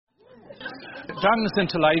Darkness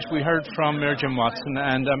into light, we heard from Mayor Jim Watson,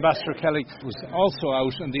 and Ambassador Kelly was also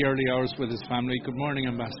out in the early hours with his family. Good morning,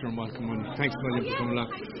 Ambassador, and welcome, and thanks a million for coming along.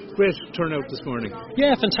 Great turnout this morning.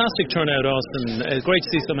 Yeah, fantastic turnout, Austin. Great to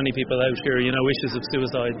see so many people out here. You know, issues of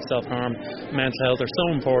suicide, self-harm, mental health are so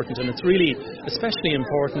important, and it's really especially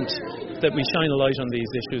important that we shine a light on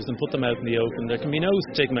these issues and put them out in the open. There can be no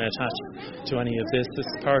stigma attached to any of this.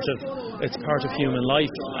 It's part of human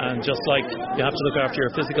life, and just like you have to look after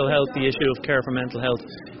your physical health, the issue of care for mental health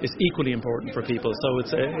is equally important for people. So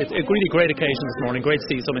it's a really great occasion this morning. Great to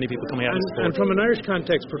see so many people coming out. And from an Irish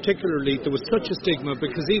context particularly, there was such a stigma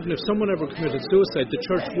because even if someone ever committed suicide, the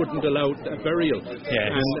church wouldn't allow a burial.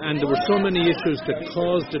 Yes. And there were so many issues that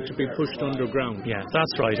caused it to be pushed underground. Yeah,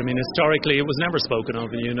 that's right. I mean, historically it was never spoken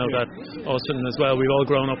of, and you know that, Austin, as well. We've all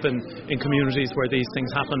grown up in communities where these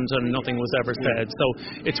things happened and nothing was ever said. So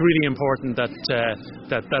it's really important that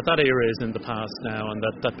era is in the past now, and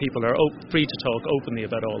that people are free to talk openly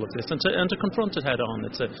about all of this and to confront it head on.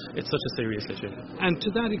 It's such a serious issue. And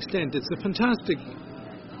to that extent, it's a fantastic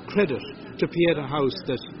credit to Pieta House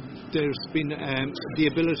that there's been the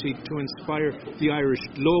ability to inspire the Irish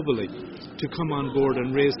globally to come on board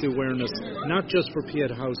and raise the awareness, not just for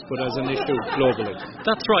Pieta House, but as an issue globally.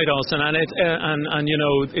 That's right, Austin, and you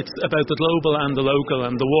know, it's about the global and the local,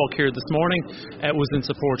 and the walk here this morning was in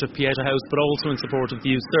support of Pieta House, but also in support of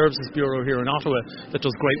the Youth Services Bureau here in Ottawa that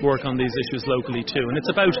does great work on these issues locally too. And it's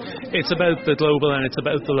about the global and it's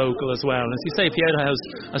about the local as well. And as you say, Pieta House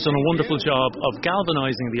has done a wonderful job of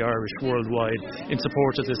galvanising the Irish worldwide in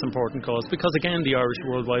support of this important cause, because again, the Irish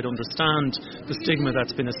worldwide understand the stigma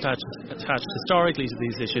that's been attached historically to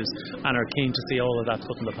these issues and are keen to see all of that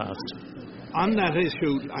put in the past. On that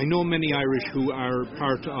issue, I know many Irish who are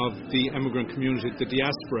part of the immigrant community, the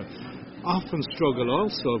diaspora, often struggle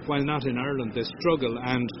also. While not in Ireland, they struggle,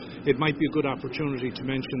 and it might be a good opportunity to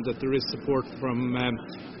mention that there is support from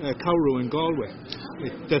Cowra in Galway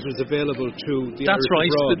that is available to the Irish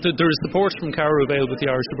abroad. There is support from Cowra available with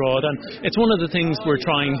the Irish abroad, and it's one of the things we're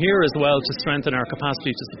trying here as well to strengthen our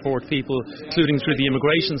capacity to support people, including through the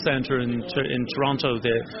Immigration Centre in Toronto,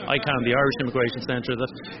 the ICANN, the Irish Immigration Centre,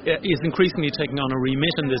 that is increasingly taking on a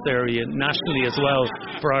remit in this area nationally as well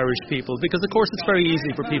for Irish people, because of course it's very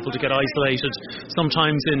easy for people to get isolated,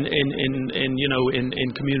 sometimes in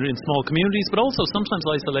small communities, but also sometimes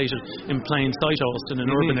isolated in plain sight, Austin, in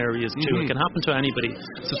urban areas too. It can happen to anybody.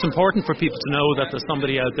 So it's important for people to know that there's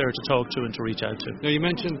somebody out there to talk to and to reach out to. Now, you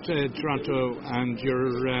mentioned Toronto, and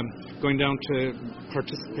you're going down to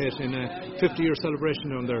participate in a 50-year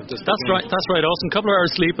celebration down there. That's right, Austin. A couple of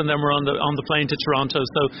hours sleep and then we're on the plane to Toronto.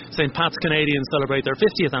 So St. Pat's Canadians celebrate their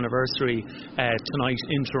 50th anniversary tonight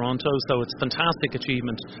in Toronto. So it's a fantastic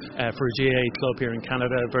achievement for a GAA club here in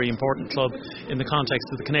Canada, a very important club in the context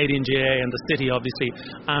of the Canadian GAA and the city, obviously.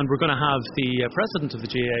 And we're going to have the president of the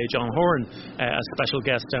GAA, John Horan, as a special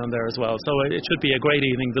guest down there as well. So it should be a great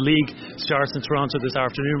evening. The league starts in Toronto this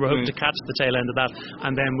afternoon. We're hoping to catch the tail end of that,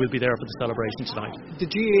 and then we'll be there for the celebration tonight. The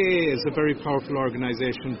GAA is a very powerful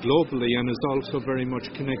organisation globally and is also very much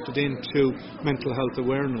connected into mental health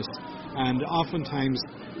awareness. And oftentimes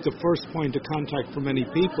the first point of contact for many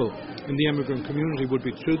people in the immigrant community would be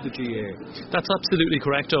through the GAA. That's absolutely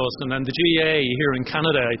correct, Austin. And the GAA here in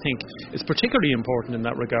Canada, I think, is particularly important in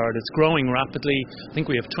that regard. It's growing rapidly. I think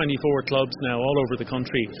we have 24 clubs now all over the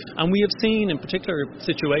country. And we have seen in particular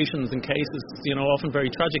situations and cases, often very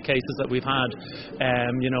tragic cases that we've had,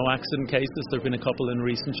 accident cases. There have been a couple in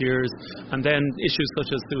recent years. And then issues such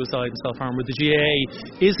as suicide and self-harm, where the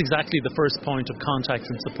GAA is exactly the first point of contact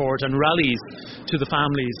and support and rallies to the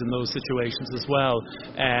families in those situations as well.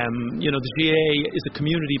 The GAA is a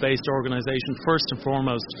community-based organisation first and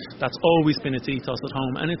foremost. That's always been its ethos at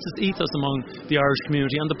home, and it's its ethos among the Irish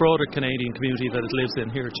community and the broader Canadian community that it lives in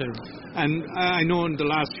here too. And I know in the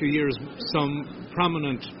last few years some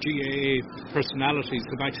prominent GAA personalities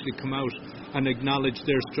have actually come out and acknowledge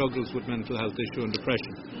their struggles with mental health issue and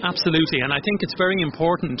depression. Absolutely, and I think it's very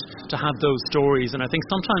important to have those stories, and I think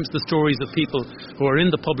sometimes the stories of people who are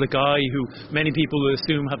in the public eye, who many people will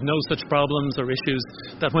assume have no such problems or issues,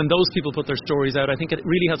 that when those people put their stories out, I think it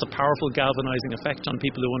really has a powerful galvanising effect on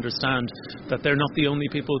people who understand that they're not the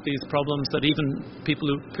only people with these problems, that even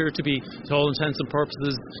people who appear to be, to all intents and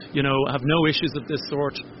purposes, have no issues of this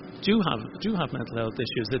sort, do have mental health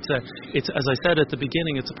issues. It's as I said at the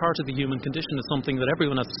beginning, it's a part of the human condition. It's something that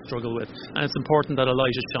everyone has to struggle with, and it's important that a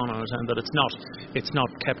light is shone on it and that it's not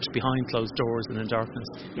kept behind closed doors and in darkness.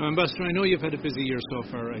 Now, Ambassador, I know you've had a busy year so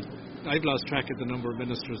far. I've lost track of the number of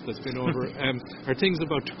ministers that's been over. Are things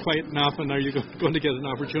about to quieten up, and are you going to get an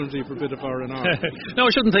opportunity for a bit of R&R? No,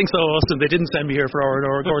 I shouldn't think so, Austin. They didn't send me here for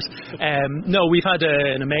R&R, of course. No, we've had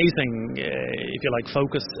an amazing, if you like,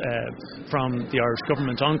 focus from the Irish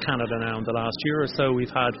government on Canada now in the last year or so. We've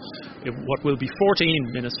had what will be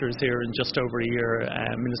 14 ministers here in just over a year.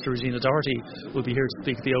 Minister Regina Doherty will be here to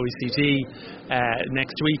speak at the OECD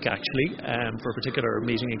next week, actually, for a particular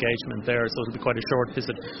meeting engagement there, so it'll be quite a short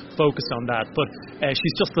visit focused on that. But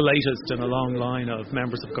she's just the latest in a long line of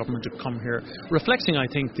members of government who've come here, reflecting, I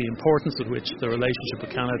think, the importance with which the relationship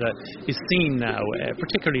with Canada is seen now,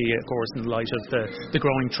 particularly, of course, in light of the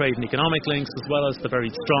growing trade and economic links, as well as the very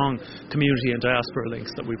strong community and diaspora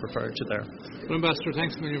links that we've referred to there. Well, Ambassador,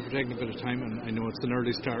 thanks a million for taking a bit of time, and I know it's an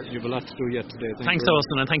early start. You have a lot to do yet today. Thanks,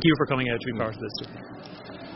 Austin, and thank you for coming out to be part of this.